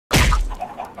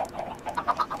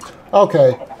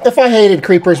Okay. If I hated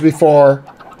creepers before,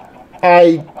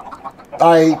 I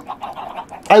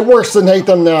worse than hate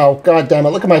them now. God damn it.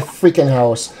 Look at my freaking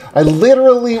house. I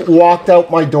literally walked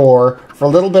out my door for a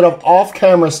little bit of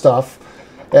off-camera stuff,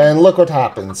 and look what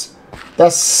happens. The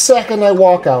second I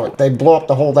walk out, they blow up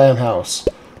the whole damn house.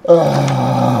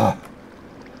 Ugh.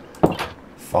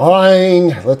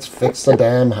 Fine. Let's fix the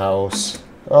damn house.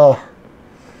 Oh.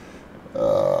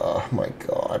 My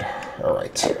God.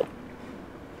 Alright.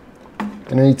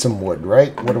 Gonna need some wood,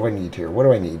 right? What do I need here? What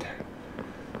do I need?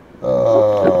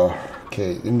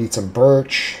 Okay, you need some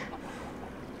birch.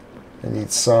 I need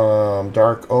some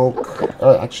dark oak.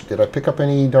 Actually, did I pick up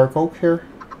any dark oak here?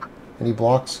 Any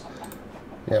blocks?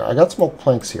 Yeah, I got some oak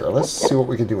planks here. Let's see what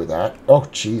we can do with that. Oh,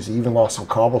 jeez, even lost some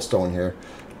cobblestone here.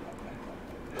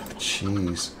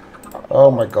 Jeez.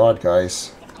 Oh my God,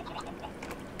 guys.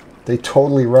 They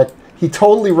totally wrecked... He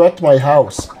totally wrecked my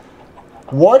house.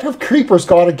 What have creepers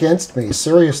got against me?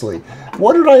 Seriously.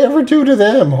 What did I ever do to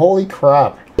them? Holy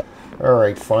crap.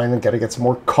 Alright, fine. I gotta get some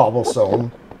more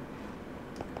cobblestone.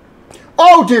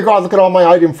 Oh, dear God, look at all my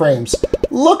item frames.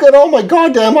 Look at all my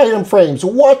goddamn item frames.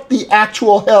 What the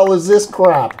actual hell is this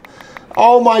crap?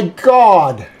 Oh, my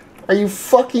God. Are you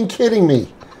fucking kidding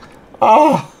me?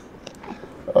 Ah.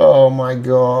 Oh, my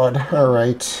God.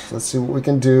 Alright, let's see what we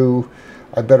can do.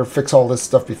 I better fix all this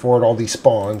stuff before it all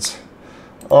despawns.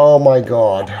 Oh, my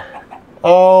God.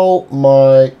 Oh,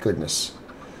 my goodness.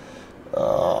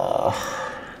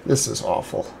 This is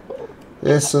awful.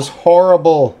 This is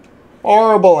horrible.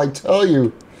 Horrible, I tell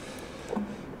you.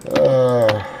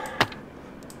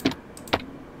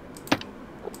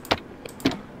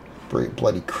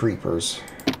 Bloody creepers.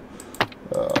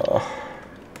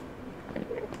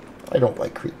 I don't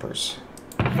like creepers.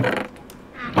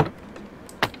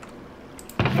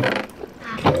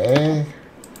 Okay.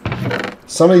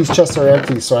 Some of these chests are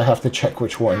empty, so I have to check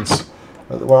which ones.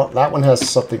 Well, that one has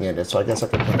something in it, so I guess I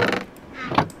can put it.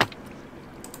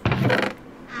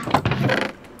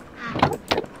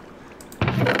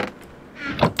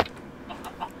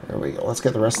 There we go. Let's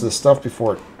get the rest of this stuff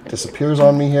before it disappears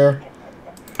on me here.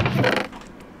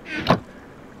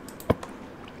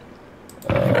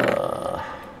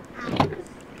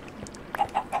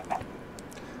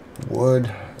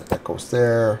 Wood. That goes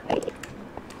there.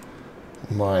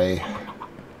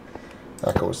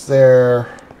 That goes there.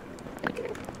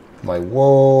 My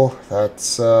wool,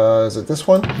 that's, is it this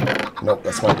one? Nope,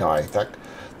 that's my dye.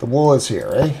 The wool is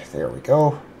here, eh? There we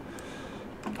go.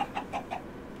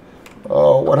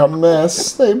 Oh, what a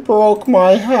mess. They broke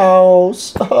my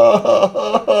house.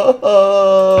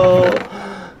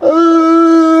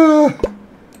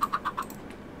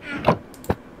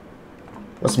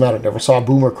 What's the matter? Never saw a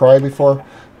boomer cry before?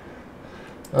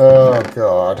 Oh,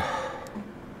 God.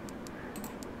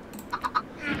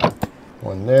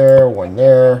 One there, one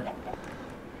there.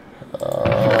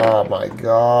 Oh, my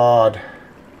God.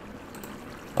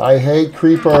 I hate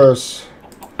creepers.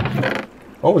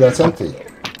 Oh, that's empty.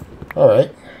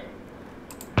 Alright.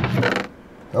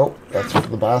 Oh, that's for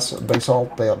the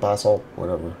basalt,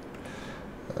 whatever.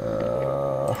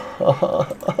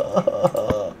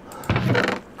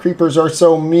 Creepers are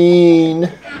so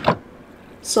mean.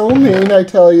 So mean, I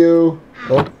tell you.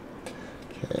 Oh.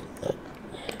 Okay.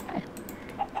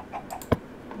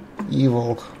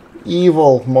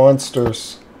 Evil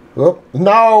monsters. Oh,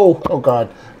 no! Oh,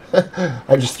 God.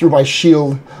 I just threw my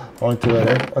shield onto it.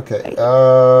 Eh? Okay.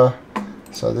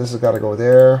 So this has got to go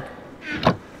there.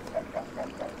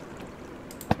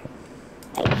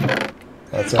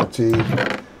 That's empty.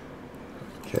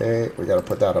 Okay, we got to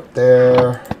put that up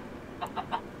there.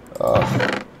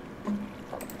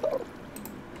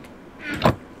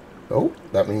 Oh,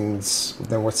 that means,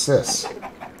 then what's this?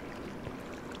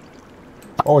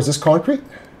 Oh, is this concrete?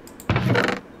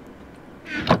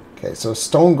 Okay, so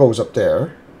stone goes up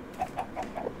there.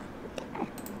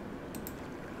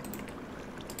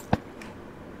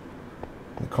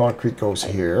 The concrete goes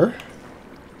here.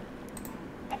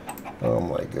 Oh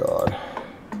my God.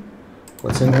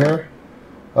 What's in here?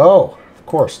 Oh, of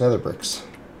course, nether bricks.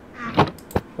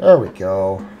 There we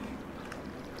go.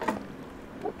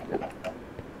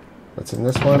 What's in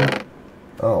this one?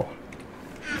 Oh.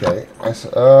 Okay.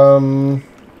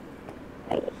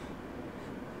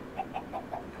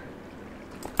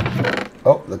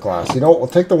 Oh, the glass. You know what? We'll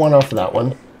take the one off of that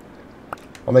one.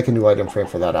 I'll make a new item frame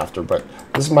for that after, but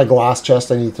this is my glass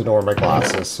chest. I need to know where my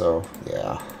glass is, so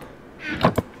yeah.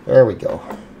 There we go.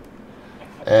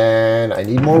 And I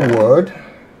need more wood.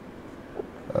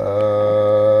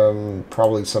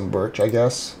 Probably some birch, I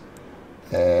guess.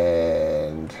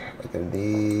 And I'm going to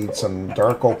need some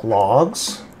dark oak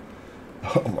logs.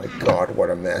 Oh my god, what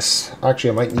a mess. Actually,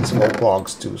 I might need some oak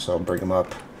logs too, so I'll bring them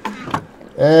up.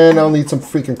 And I'll need some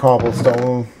freaking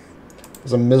cobblestone.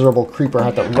 There's a miserable creeper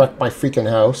had to wreck my freaking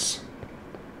house.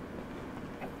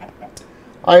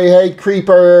 I hate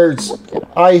creepers!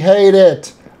 I hate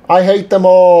it! I hate them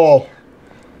all!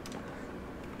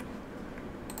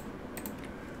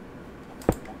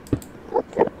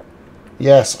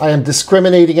 Yes, I am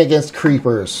discriminating against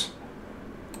creepers.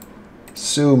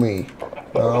 Sue me.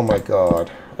 Oh my god.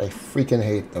 I freaking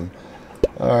hate them.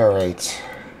 Alright.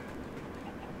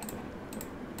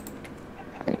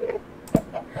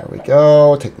 There we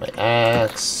go. Take my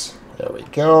axe. There we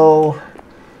go.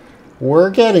 We're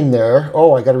getting there.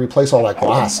 Oh, I gotta replace all that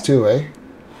glass too, eh?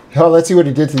 Oh, let's see what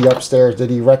he did to the upstairs.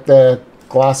 Did he wreck the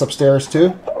glass upstairs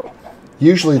too?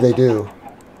 Usually they do.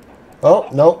 Oh,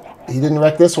 nope. He didn't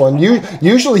wreck this one.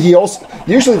 Usually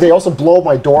they also blow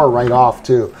my door right off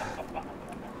too.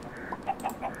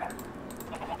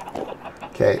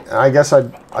 Okay, I guess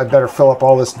I'd better fill up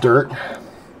all this dirt.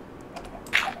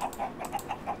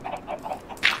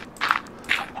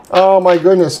 Oh my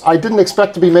goodness, I didn't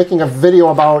expect to be making a video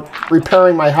about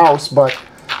repairing my house, but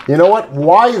you know what?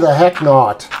 Why the heck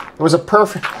not? It was a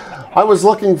perfect... I was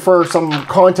looking for some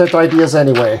content ideas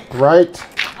anyway, right?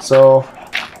 So,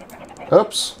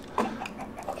 oops.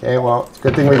 Okay, well, it's a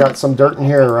good thing we got some dirt in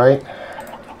here, right?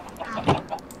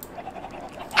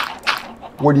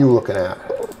 What are you looking at?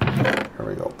 There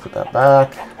we go, put that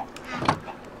back.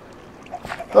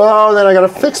 Oh, then I gotta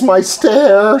fix my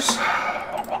stairs.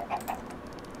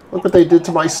 Look what they did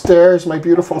to my stairs, my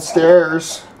beautiful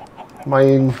stairs.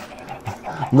 My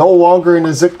no longer in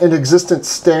existent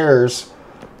stairs.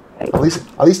 At least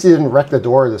he didn't wreck the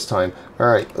door this time. All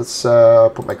right, let's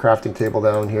put my crafting table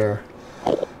down here.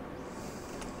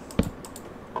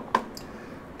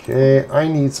 Okay, I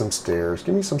need some stairs.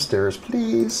 Give me some stairs,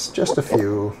 please. Just a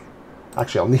few.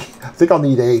 Actually, I think I'll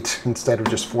need 8 instead of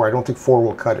just 4. I don't think 4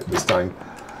 will cut it this time.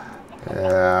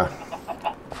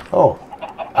 Oh,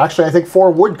 actually, I think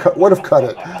 4 would have cut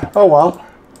it. Oh well.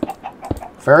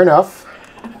 Fair enough.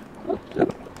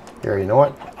 Here, you know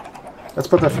what? Let's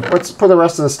put the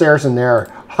rest of the stairs in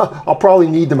there. I'll probably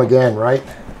need them again, right?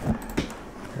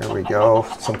 There we go.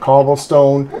 Some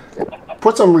cobblestone.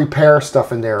 Put some repair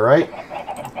stuff in there, right?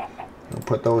 I'll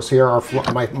put those here.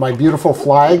 My beautiful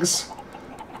flags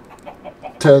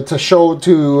to show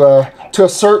to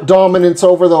assert dominance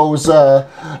over those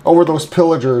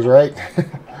pillagers, right?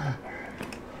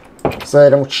 So they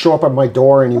don't show up at my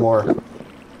door anymore.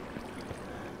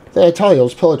 I tell you,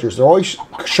 those pillagers, they're always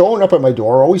showing up at my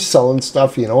door, always selling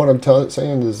stuff, you know what I'm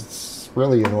saying? It's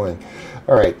really annoying.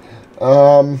 Alright.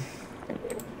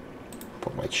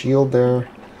 Put my shield there.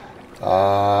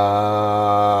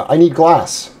 I need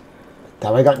glass.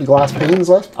 Have I got any glass panes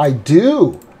left? I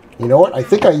do! You know what? I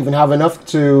think I even have enough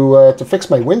to fix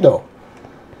my window.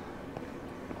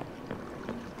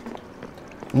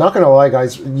 I'm not gonna lie,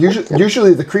 guys.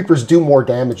 Usually the creepers do more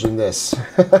damage than this.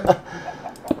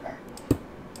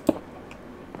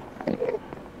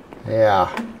 Yeah,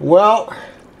 well,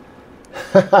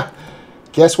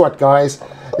 guess what, guys?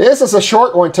 This is a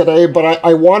short one today, but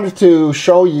I wanted to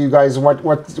show you guys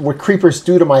what creepers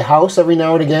do to my house every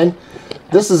now and again.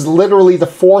 This is literally the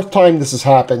 4th time this has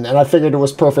happened, and I figured it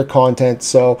was perfect content.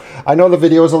 So I know the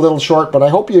video is a little short, but I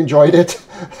hope you enjoyed it.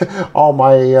 All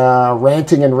my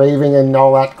ranting and raving and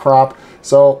all that crap.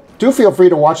 So do feel free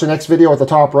to watch the next video at the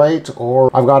top right,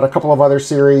 or I've got a couple of other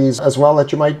series as well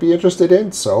that you might be interested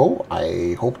in. So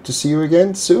I hope to see you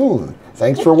again soon.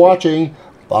 Thanks for watching.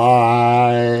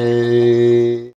 Bye.